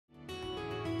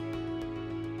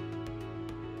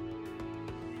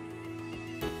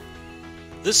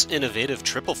This innovative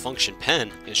triple-function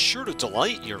pen is sure to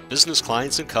delight your business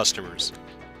clients and customers.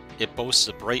 It boasts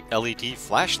a bright LED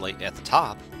flashlight at the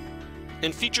top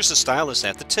and features a stylus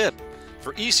at the tip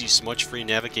for easy smudge-free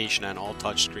navigation on all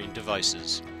touchscreen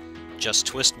devices. Just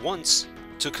twist once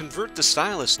to convert the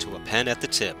stylus to a pen at the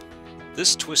tip.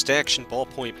 This twist-action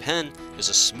ballpoint pen is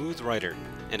a smooth writer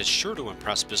and is sure to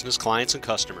impress business clients and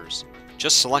customers.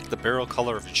 Just select the barrel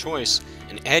color of your choice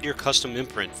and add your custom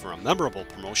imprint for a memorable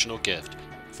promotional gift.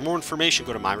 For more information,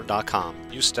 go to Myron.com.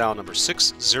 Use style number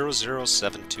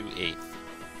 600728.